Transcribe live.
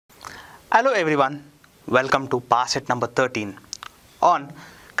Hello everyone, welcome to pass set number 13 on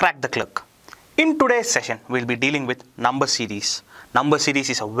Crack the Clerk. In today's session, we'll be dealing with number series. Number series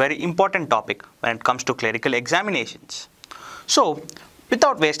is a very important topic when it comes to clerical examinations. So,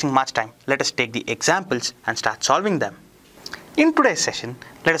 without wasting much time, let us take the examples and start solving them. In today's session,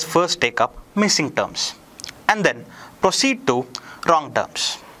 let us first take up missing terms and then proceed to wrong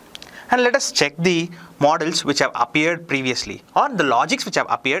terms. And let us check the models which have appeared previously or the logics which have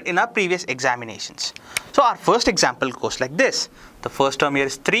appeared in our previous examinations. So our first example goes like this. The first term here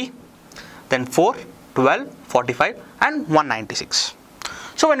is 3, then 4, 12, 45 and 196.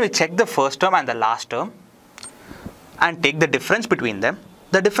 So when we check the first term and the last term and take the difference between them,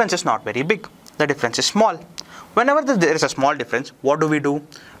 the difference is not very big. The difference is small. Whenever there is a small difference, what do?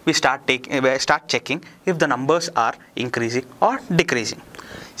 We start checking if the numbers are increasing or decreasing.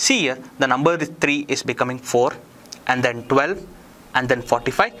 See here, the number 3 is becoming 4 and then 12 and then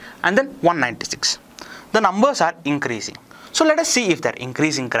 45 and then 196. The numbers are increasing. So let us see if they're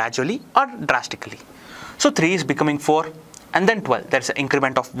increasing gradually or drastically. So 3 is becoming 4 and then 12. There is an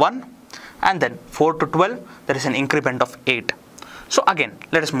increment of 1 and then 4 to 12 there is an increment of 8. So again,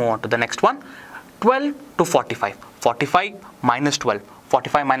 let us move on to the next one. 12 to 45. 45 minus 12.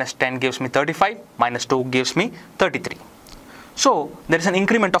 45 minus 10 gives me 35. Minus 2 gives me 33. So there is an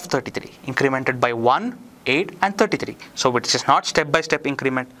increment of 33. Incremented by 1, 8 and 33. So it is not step-by-step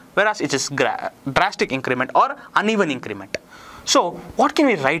increment, whereas it is drastic increment or uneven increment. So what can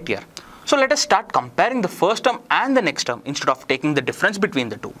we write here? So let us start comparing the first term and the next term instead of taking the difference between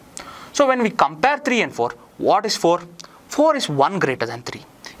the two. So when we compare 3 and 4, what is 4? 4 is 1 greater than 3.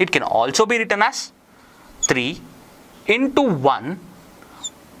 It can also be written as 3 into 1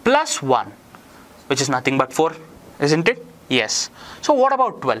 plus 1, which is nothing but 4, isn't it? Yes. So what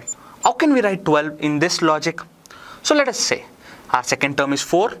about 12? How can we write 12 in this logic? So let us say our second term is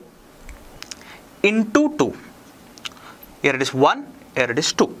 4 into 2. Here it is 1, here it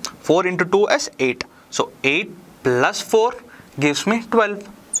is 2. 4 into 2 is 8. So 8 plus 4 gives me 12.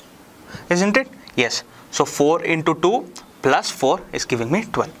 Isn't it? Yes. So 4 into 2 plus 4 is giving me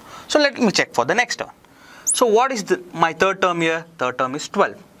 12. So let me check for the next term. So what is my third term here? Third term is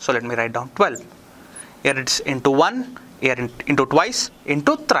 12. So let me write down 12. Here it's into 1. Here into twice,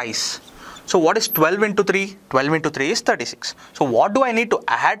 into thrice. So what is 12 into 3? 12 into 3 is 36. So what do I need to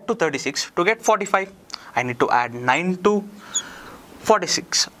add to 36 to get 45? I need to add 9 to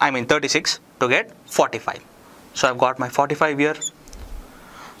 36 to get 45. So I've got my 45 here.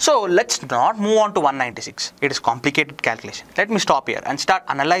 So let's not move on to 196. It is complicated calculation. Let me stop here and start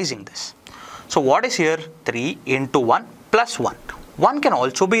analyzing this. So what is here? 3 into 1 plus 1. 1 can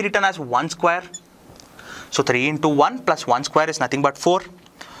also be written as 1 square. So 3 into 1 plus 1 square is nothing but 4.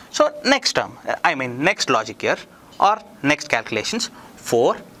 So next term, next logic here or next calculations,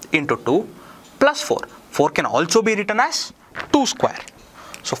 4 into 2 plus 4. 4 can also be written as 2 square.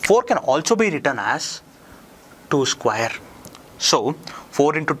 So 4 can also be written as 2 square. So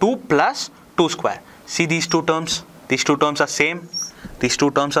 4 into 2 plus 2 square. See these two terms? These two terms are same. These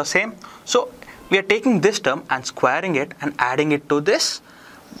two terms are same. So we are taking this term and squaring it and adding it to this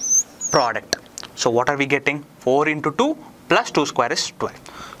product. So what are we getting? 4 into 2 plus 2 square is 12.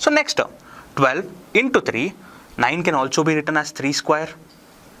 So next term, 12 into 3, 9 can also be written as 3 square.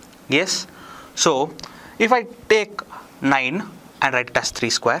 Yes. So if I take 9 and write it as 3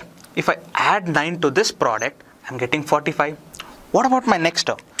 square, if I add 9 to this product, I'm getting 45. What about my next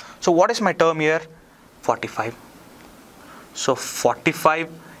term? So what is my term here? 45. So 45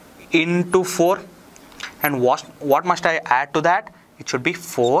 into 4. And what must I add to that? It should be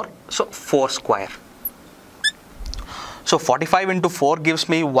 4, so 4 square. So 45 into 4 gives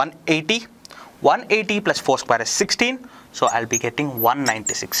me 180. 180 plus 4 square is 16. So I'll be getting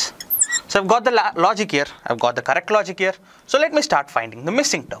 196. So I've got the logic here. I've got the correct logic here. So let me start finding the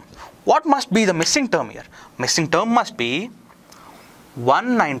missing term. What must be the missing term here? Missing term must be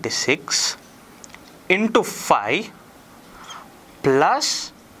 196 into 5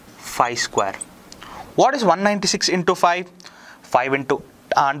 plus 5 square. What is 196 into 5? 5 into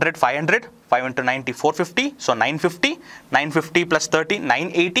 100, 500, 5 into 90, 450, so 950, 950 plus 30,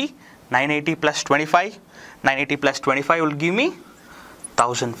 980, 980 plus 25, 980 plus 25 will give me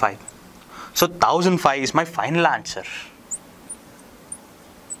 1005. So 1005 is my final answer.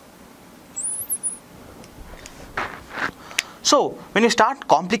 So when you start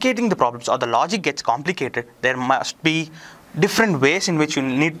complicating the problems or the logic gets complicated, there must be different ways in which you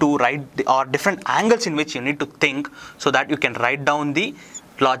need to write or different angles in which you need to think so that you can write down the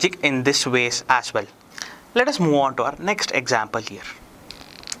logic in this ways as well. Let us move on to our next example here.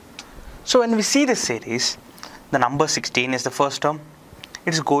 So when we see this series, the number 16 is the first term,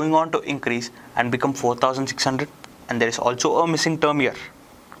 it is going on to increase and become 4600, and there is also a missing term here.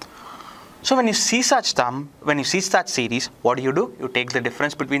 So when you see such series, what do? You take the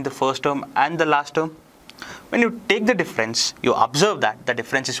difference between the first term and the last term. When you take the difference, you observe that the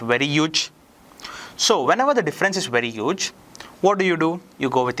difference is very huge. So whenever the difference is very huge, what do? You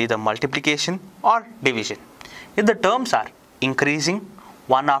go with either multiplication or division. If the terms are increasing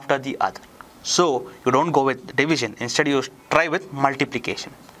one after the other, so you don't go with division, instead you try with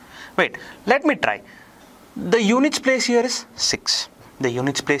multiplication. Wait, let me try. The units place here is 6. The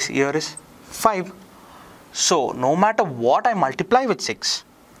units place here is 5. So no matter what I multiply with 6,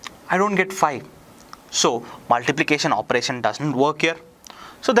 I don't get 5. So multiplication operation doesn't work here.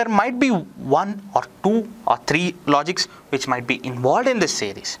 So there might be 1 or 2 or 3 logics which might be involved in this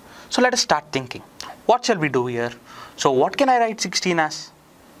series. So let us start thinking. What shall we do here? So what can I write 16 as?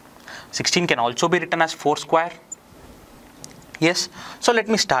 16 can also be written as 4 square. Yes. So let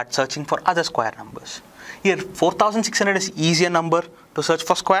me start searching for other square numbers. Here 4600 is easier number to search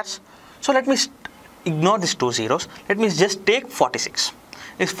for squares. So let me ignore these 2 zeros. Let me just take 46.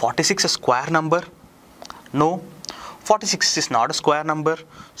 Is 46 a square number? No. 46 is not a square number.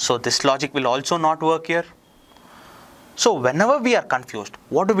 So this logic will also not work here. So whenever we are confused,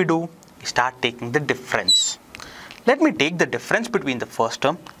 what do? We start taking the difference. Let me take the difference between the first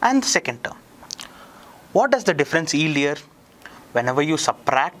term and the second term. What does the difference yield here? Whenever you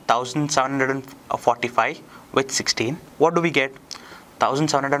subtract 1745 with 16, what do we get?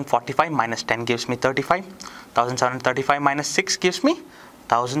 1745 minus 10 gives me 35. 1735 minus 6 gives me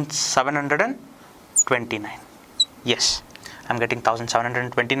 1729. Yes, I'm getting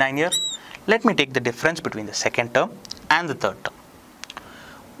 1729 here. Let me take the difference between the second term and the third term.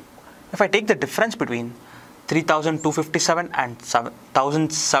 If I take the difference between 3257 and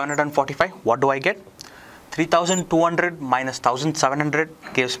 1745, what do I get? 3200 minus 1700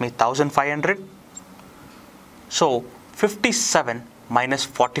 gives me 1500. So 57 minus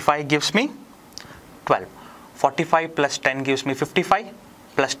 45 gives me 12. 45 plus 10 gives me 55,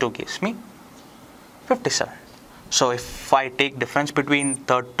 plus 2 gives me 57. So if I take difference between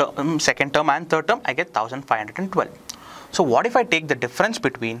second term and third term, I get 1512. So what if I take the difference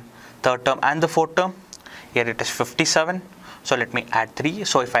between third term and the fourth term? Here it is 57. So let me add 3.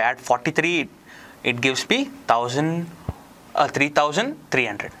 So if I add 43, it gives me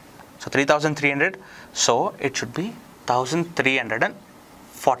 3300. So 3300. So it should be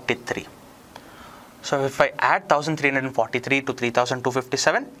 1343. So if I add 1343 to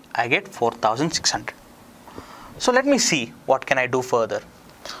 3257, I get 4600. So let me see what can I do further.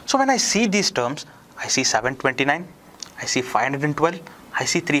 So when I see these terms, I see 729, I see 512, I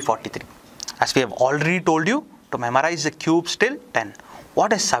see 343. As we have already told you, to memorize the cubes till 10.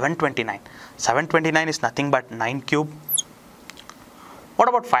 What is 729? 729 is nothing but 9 cube. What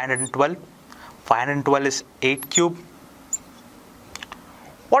about 512? 512 is 8 cube.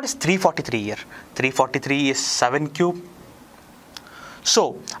 What is 343 here? 343 is 7 cube.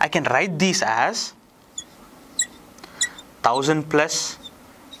 So I can write these as 1000 plus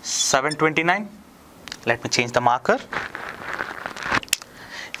 729. Let me change the marker.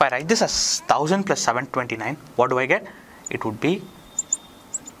 If I write this as 1000 plus 729, what do I get? It would be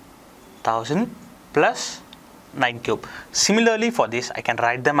 1000 plus 9 cube. Similarly for this, I can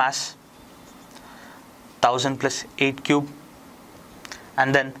write them as 1000 plus 8 cube,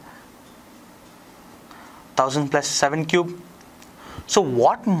 and then 1000 plus 7 cube. So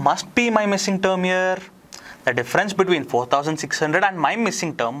what must be my missing term here? The difference between 4600 and my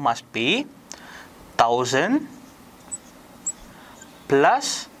missing term must be 1000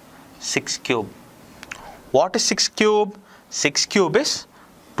 plus 6 cube. What is 6 cube? 6 cube is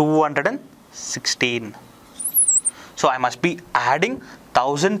 216. So I must be adding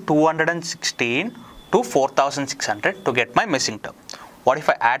 1216 to 4600 to get my missing term. What if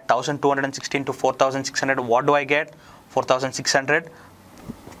I add 1216 to 4600? What do I get? 4600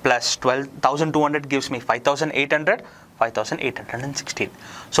 plus 12,200 gives me 5800, 5816.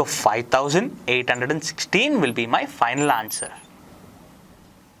 So 5816 will be my final answer.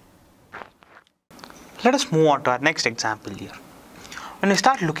 Let us move on to our next example here. When we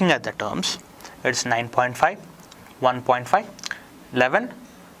start looking at the terms, it's 9.5, 1.5, 11,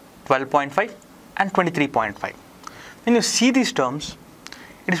 12.5 and 23.5. When you see these terms,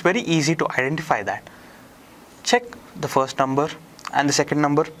 it is very easy to identify that. Check the first number and the second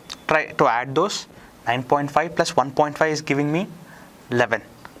number, try to add those. 9.5 plus 1.5 is giving me 11.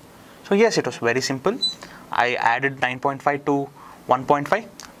 So yes, it was very simple. I added 9.5 to 1.5,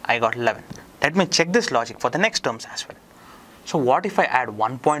 I got 11. Let me check this logic for the next terms as well. So what if I add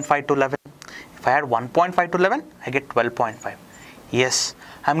 1.5 to 11? If I add 1.5 to 11, I get 12.5. Yes,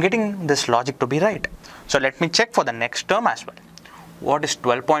 I'm getting this logic to be right. So let me check for the next term as well. What is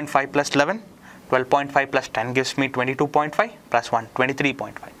 12.5 plus 11? 12.5 plus 10 gives me 22.5 plus 1,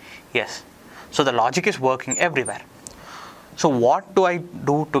 23.5. Yes, so the logic is working everywhere. So what do I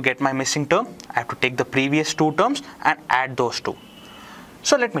do to get my missing term? I have to take the previous two terms and add those two.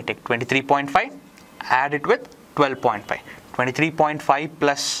 So let me take 23.5, add it with 12.5. 23.5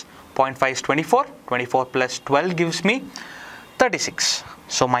 plus 0.5 is 24. 24 plus 12 gives me 36.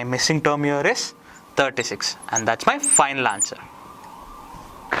 So my missing term here is 36, and that's my final answer.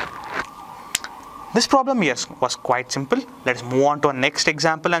 This problem here was quite simple. Let's move on to our next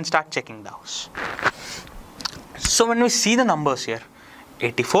example and start checking those. So when we see the numbers here,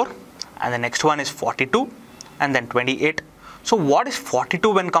 84, and the next one is 42, and then 28. So what is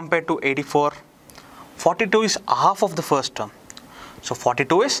 42 when compared to 84? 42 is half of the first term. So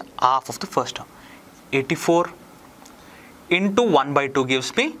 42 is half of the first term. 84 into 1 by 2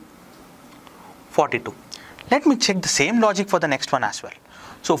 gives me 42. Let me check the same logic for the next one as well.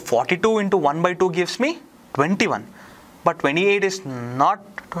 So 42 into 1 by 2 gives me 21. But 28 is not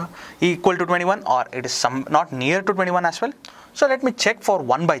equal to 21, or it is not near to 21 as well. So let me check for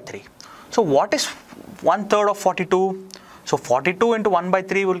 1 by 3. So what is 1/3 of 42? So 42 into 1 by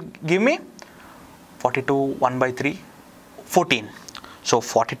 3 will give me 42, 1 by 3, 14. So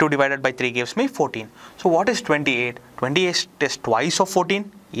 42 divided by 3 gives me 14. So what is 28? 28 is twice of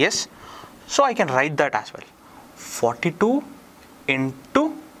 14. Yes. So I can write that as well. 42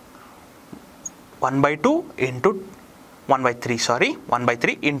 into 1 by 2 into 1 by 3, sorry, 1 by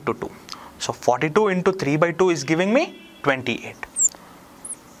 3 into 2. So 42 into 3 by 2 is giving me 28.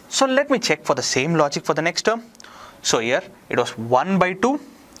 So let me check for the same logic for the next term. So here it was 1 by 2,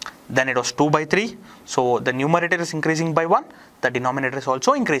 then it was 2 by 3. So the numerator is increasing by 1, the denominator is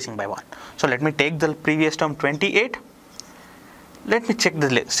also increasing by 1. So let me take the previous term 28. Let me check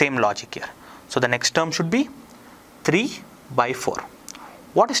the same logic here. So the next term should be 3 by 4.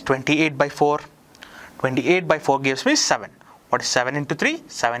 What is 28 by 4? 28 by 4 gives me 7. What is 7 into 3?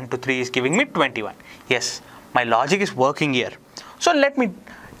 7 into 3 is giving me 21. Yes, my logic is working here. So let me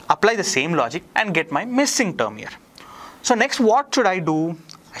apply the same logic and get my missing term here. So next, what should I do?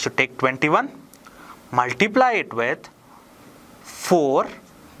 I should take 21, multiply it with 4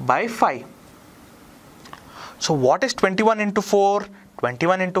 by 5. So what is 21 into 4?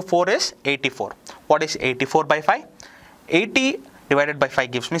 21 into 4 is 84. What is 84 by 5? 80 divided by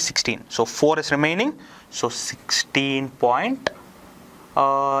 5 gives me 16. So 4 is remaining. So 40.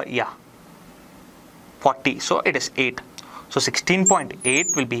 So it is 8. So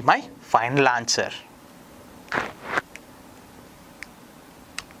 16.8 will be my final answer.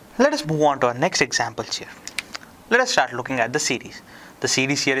 Let us move on to our next examples here. Let us start looking at the series. The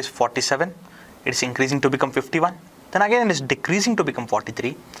series here is 47. It is increasing to become 51. Then again it is decreasing to become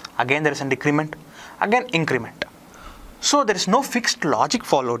 43. Again there is a decrement. Again increment. So there is no fixed logic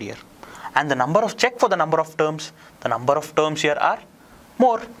followed here. And the number of check for the number of terms. The number of terms here are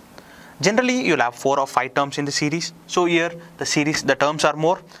more. Generally you'll have 4 or 5 terms in the series. So here the terms are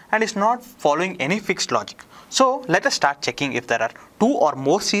more and it's not following any fixed logic. So let us start checking if there are 2 or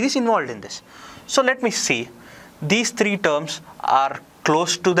more series involved in this. So let me see. These 3 terms are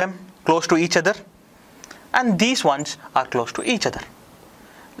close to each other, and these ones are close to each other.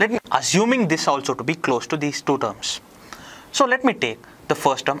 Let me assuming this also to be close to these 2 terms. So let me take the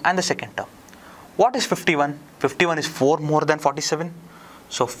first term and the second term. What is 51? 51 is 4 more than 47.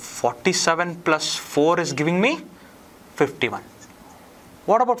 So 47 plus 4 is giving me 51.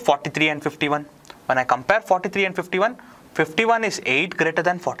 What about 43 and 51? When I compare 43 and 51, 51 is 8 greater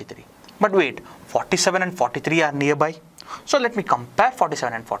than 43. But wait, 47 and 43 are nearby. So let me compare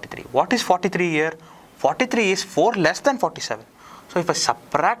 47 and 43. What is 43 here? 43 is 4 less than 47. So if I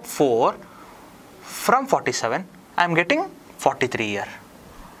subtract 4 from 47, I am getting 43 here.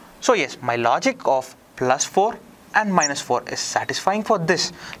 So yes, my logic of plus 4 and minus 4 is satisfying for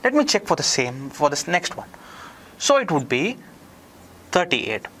this. Let me check for the same for this next one. So it would be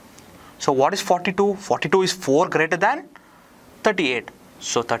 38. So what is 42? 42 is 4 greater than 38.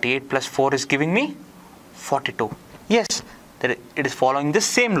 So 38 plus 4 is giving me 42. Yes, it is following the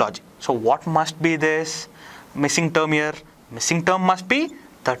same logic. So what must be this missing term here? Missing term must be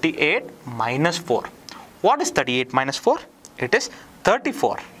 38 minus 4. What is 38 minus 4? It is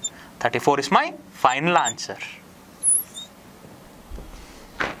 34. 34 is my final answer.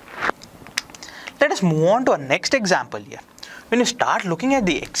 Let us move on to our next example here. When you start looking at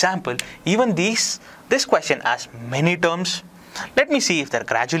the example, even this question has many terms. Let me see if they're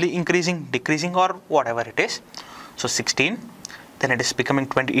gradually increasing, decreasing, or whatever it is. So 16, then it is becoming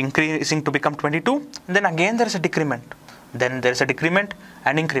 20, increasing to become 22, and then again there is a decrement. then there is a decrement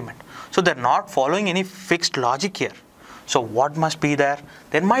and increment. So they're not following any fixed logic here. So what must be there?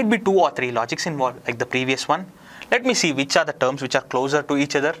 There might be 2 or 3 logics involved like the previous one. Let me see which are the terms which are closer to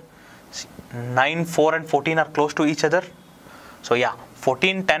each other. 9, 4 and 14 are close to each other. So yeah,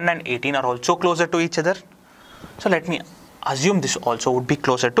 14, 10 and 18 are also closer to each other. So let me assume this also would be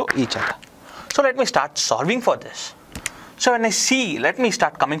closer to each other. So let me start solving for this. So when I see, let me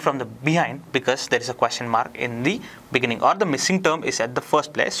start coming from the behind because there is a question mark in the beginning or the missing term is at the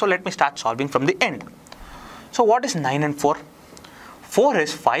first place. So let me start solving from the end. So what is 9 and 4? 4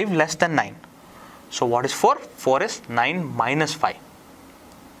 is 5 less than 9. So what is 4? 4 is 9 minus 5.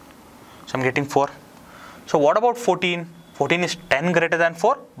 So I'm getting 4. So what about 14? 14 is 10 greater than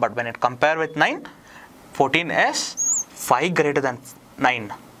 4, but when it compare with 9, 14 is 5 greater than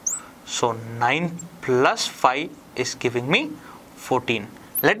 9. So 9 plus 5 is giving me 14.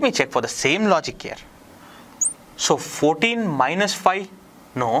 Let me check for the same logic here. So 14 minus 5,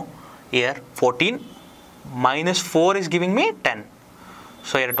 no, here 14 minus 4 is giving me 10.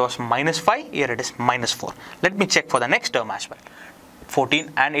 So here it was minus 5, here it is minus 4. Let me check for the next term as well.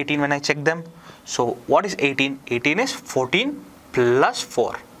 14 and 18 when I check them. So what is 18? 18 is 14 plus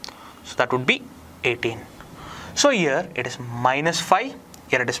 4. So that would be 18. So here it is minus 5,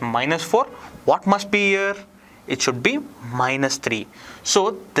 here it is minus 4. What must be here? It should be minus 3.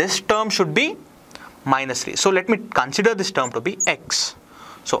 So this term should be minus 3. So let me consider this term to be x.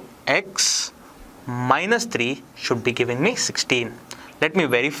 So x minus 3 should be giving me 16. Let me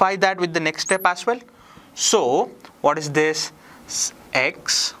verify that with the next step as well. So what is this?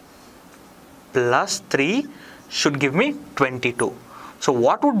 X plus 3 should give me 22. So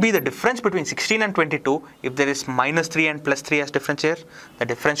what would be the difference between 16 and 22 if there is minus 3 and plus 3 as difference here? The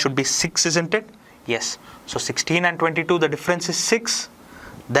difference should be 6, isn't it? Yes. So 16 and 22, the difference is 6.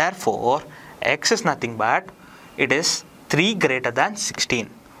 Therefore, x is nothing but it is 3 greater than 16.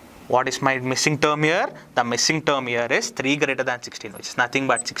 What is my missing term here? The missing term here is 3 greater than 16, which is nothing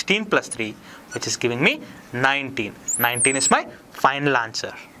but 16 plus 3, which is giving me 19. 19 is my final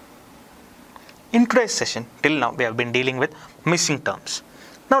answer. In today's session, till now, we have been dealing with missing terms.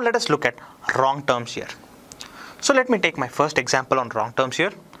 Now let us look at wrong terms here. So let me take my first example on wrong terms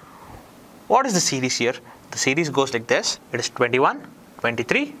here. What is the series here? The series goes like this. It is 21,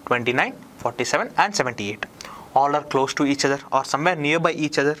 23, 29, 47 and 78. All are close to each other or somewhere nearby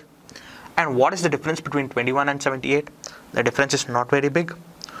each other. And what is the difference between 21 and 78? The difference is not very big.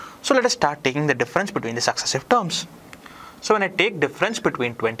 So let us start taking the difference between the successive terms. So when I take difference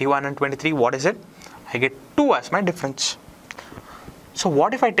between 21 and 23, what is it? I get 2 as my difference. So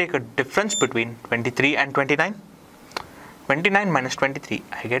what if I take a difference between 23 and 29? 29 minus 23,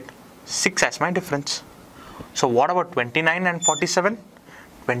 I get 6 as my difference. So what about 29 and 47?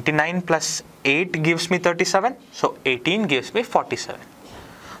 29 plus 8 gives me 37. So 18 gives me 47.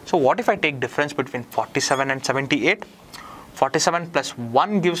 So what if I take difference between 47 and 78? 47 plus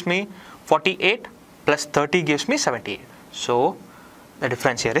 1 gives me 48 plus 30 gives me 78. So the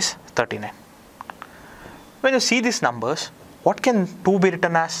difference here is 39. When you see these numbers, what can 2 be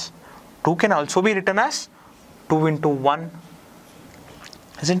written as? 2 can also be written as 2 into 1.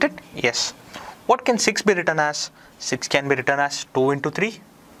 Isn't it? Yes. What can 6 be written as? 6 can be written as 2 into 3.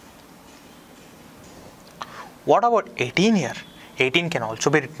 What about 18 here? 18 can also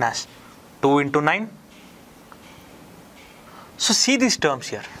be written as 2 into 9. So see these terms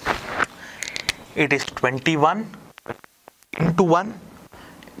here. It is 21 into 1.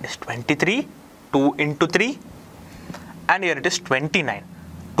 It is 23, 2 into 3. And here it is 29,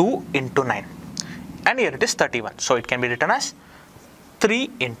 2 into 9. And here it is 31. So it can be written as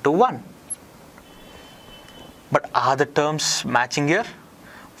 3 into 1. But are the terms matching here?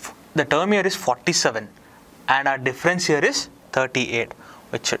 The term here is 47 and our difference here is 38,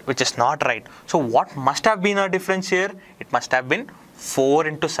 which is not right. So what must have been our difference here? It must have been 4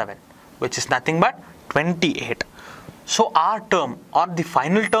 into 7, which is nothing but 28. So our term or the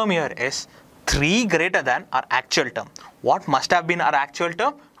final term here is 3 greater than our actual term. What must have been our actual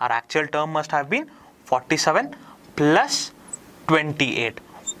term? Our actual term must have been 47 plus 28.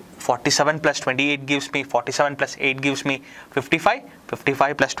 47 plus 28 gives me 47 plus 8 gives me 55.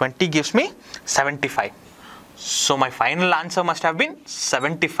 55 plus 20 gives me 75. So my final answer must have been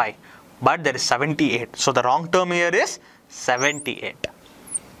 75, but there is 78. So the wrong term here is 78.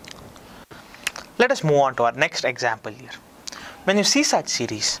 Let us move on to our next example here. When you see such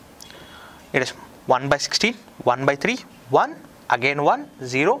series, it is 1 by 16, 1 by 3, 1, again 1,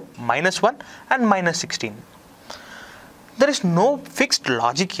 0, minus 1 and minus 16. There is no fixed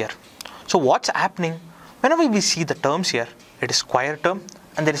logic here. So what's happening? Whenever we see the terms here, it is square term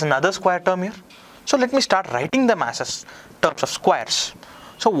and there is another square term here. So let me start writing them as terms of squares.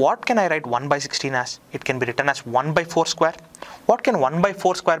 So what can I write 1 by 16 as? It can be written as 1 by 4 square. What can 1 by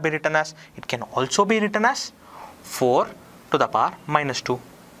 4 square be written as? It can also be written as 4 to the power minus 2.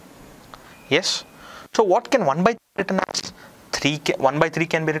 Yes. So what can 1 by 3 be written as? 1 by 3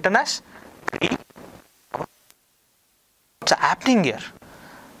 can be written as 3. What's happening here?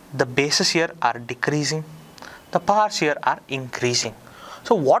 The bases here are decreasing. The powers here are increasing.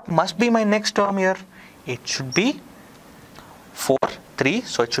 So what must be my next term here? It should be 4, 3.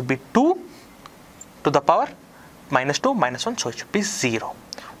 So it should be 2 to the power minus 2 minus 1. So it should be 0.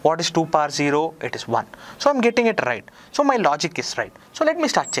 What is 2 power 0? It is 1. So I'm getting it right. So my logic is right. So let me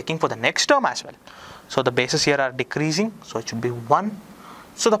start checking for the next term as well. So the bases here are decreasing. So it should be 1.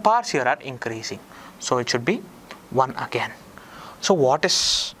 So the powers here are increasing. So it should be 1 again. So what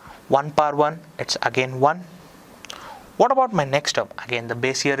is 1 power 1? It's again 1. What about my next term? Again the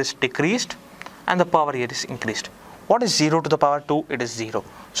base here is decreased and the power here is increased. What is 0 to the power 2? It is 0.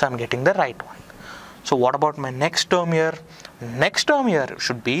 So I'm getting the right one. So what about my next term here? Next term here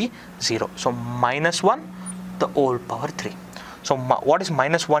should be 0. So minus 1 the whole power 3. So what is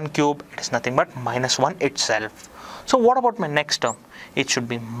minus 1 cube? It is nothing but minus 1 itself. So what about my next term? It should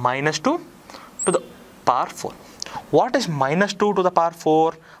be minus 2 to the power 4. What is minus 2 to the power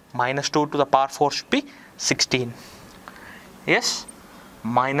 4? Minus 2 to the power 4 should be 16. Yes,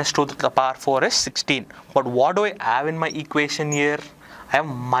 minus 2 to the power 4 is 16. But what do I have in my equation here? I have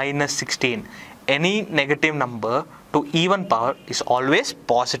minus 16. Any negative number to even power is always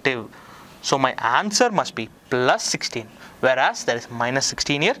positive. So my answer must be plus 16. Whereas there is minus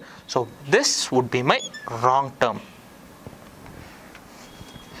 16 here. So this would be my wrong term.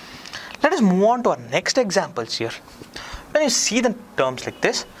 Let us move on to our next examples here. When you see the terms like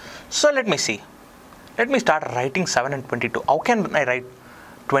this, so let me see. Let me start writing 7 and 22. How can I write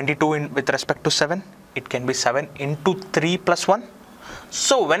 22 with respect to 7? It can be 7 into 3 plus 1.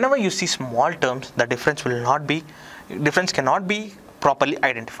 So whenever you see small terms, the difference cannot be properly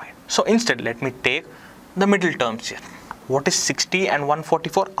identified. So instead, let me take the middle terms here. What is 60 and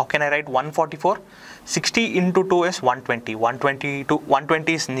 144? How can I write 144? 60 into 2 is 120.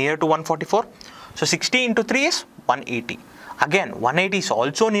 120 is near to 144. So 60 into 3 is 180. Again, 180 is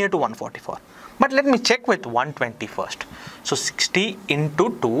also near to 144. But let me check with 120 first. So 60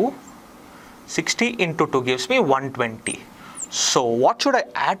 into 2 gives me 120. So what should I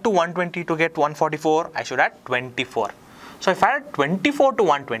add to 120 to get 144? I should add 24. So if I add 24 to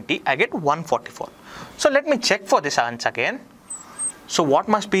 120, I get 144. So let me check for this once again. So what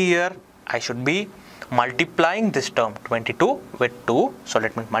must be here? I should be multiplying this term 22 with 2. So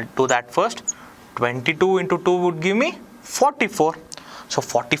let me do that first. 22 into 2 would give me 44. So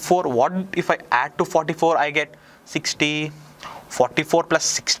 44, what if I add to 44? I get 60. 44 plus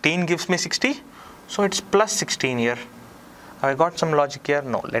 16 gives me 60. So it's plus 16 here. Have I got some logic here?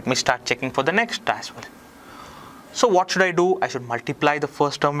 No. Let me start checking for the next as well. So what should I do? I should multiply the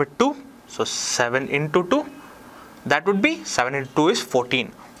first term with 2. So 7 into 2. That would be 7 into 2 is 14.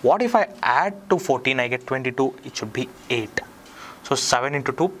 What if I add to 14? I get 22. It should be 8. So 7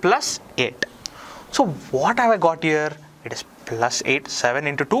 into 2 plus 8. So what have I got here? It is plus 8. 7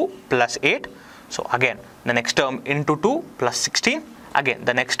 into 2 plus 8. So again, the next term into 2 plus 16. Again,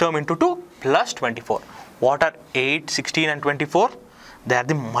 the next term into 2 plus 24. What are 8, 16 and 24? They are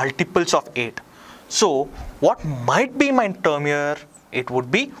the multiples of 8. So what might be my term here? It would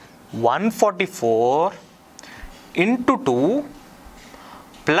be 144 into 2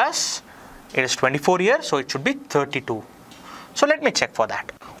 plus, it is 24 here, so it should be 32. So let me check for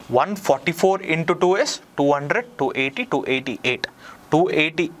that. 144 into 2 is 200, 280, 288.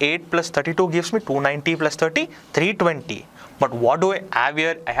 288 plus 32 gives me 290 plus 30, 320. But what do I have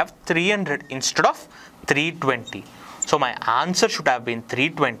here? I have 300 instead of 320. So my answer should have been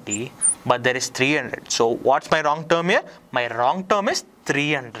 320, but there is 300. So what's my wrong term here? My wrong term is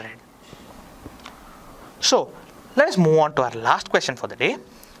 300. So let us move on to our last question for the day.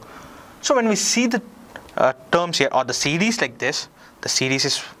 So when we see the terms here or the series like this, the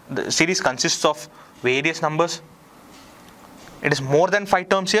series consists of various numbers. It is more than 5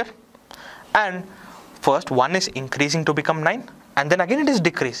 terms here, and first one is increasing to become 9, and then again it is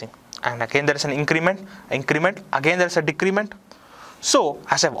decreasing, and again there is an increment, again there is a decrement. So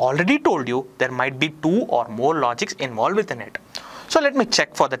as I've already told you, there might be 2 or more logics involved within it. So let me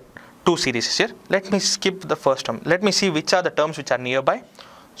check for the 2 series here. Let me skip the first term. Let me see which are the terms which are nearby.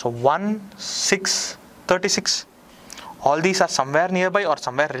 So 1, 6, 36. All these are somewhere nearby or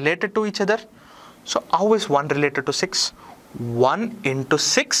somewhere related to each other. So how is 1 related to 6? 1 into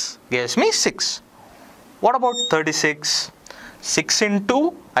 6 gives me 6. What about 36? 6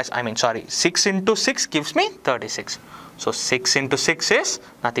 into 6 gives me 36. So 6 into 6 is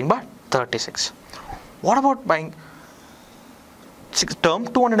nothing but 36. What about my term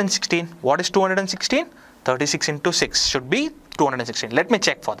 216? What is 216? 36 into 6 should be 216. Let me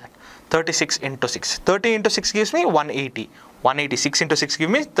check for that. 36 into 6. 30 into 6 gives me 180. 186 into 6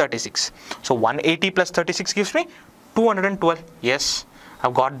 gives me 36. So 180 plus 36 gives me 212. Yes,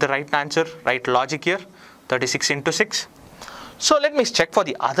 I've got the right answer, right logic here. 36 into 6. So let me check for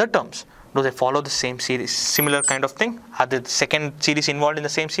the other terms. Do they follow the same series, similar kind of thing? Are the second series involved in the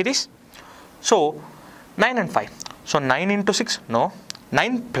same series? So 9 and 5. So 9 into 6, no.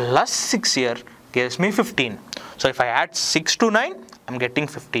 9 plus 6 here gives me 15. So if I add 6 to 9, I'm getting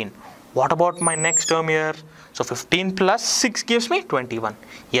 15. What about my next term here? So 15 plus 6 gives me 21.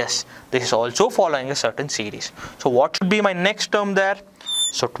 Yes, this is also following a certain series. So what should be my next term there?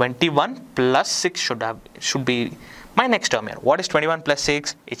 So 21 plus 6 should be my next term here. What is 21 plus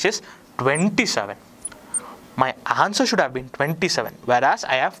 6? It is 27. My answer should have been 27, whereas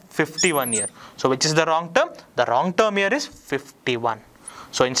I have 51 here. So which is the wrong term? The wrong term here is 51.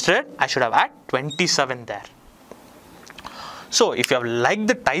 So instead, I should have had 27 there. So if you have liked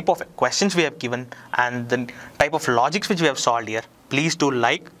the type of questions we have given and the type of logics which we have solved here, please do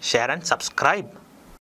like, share and subscribe.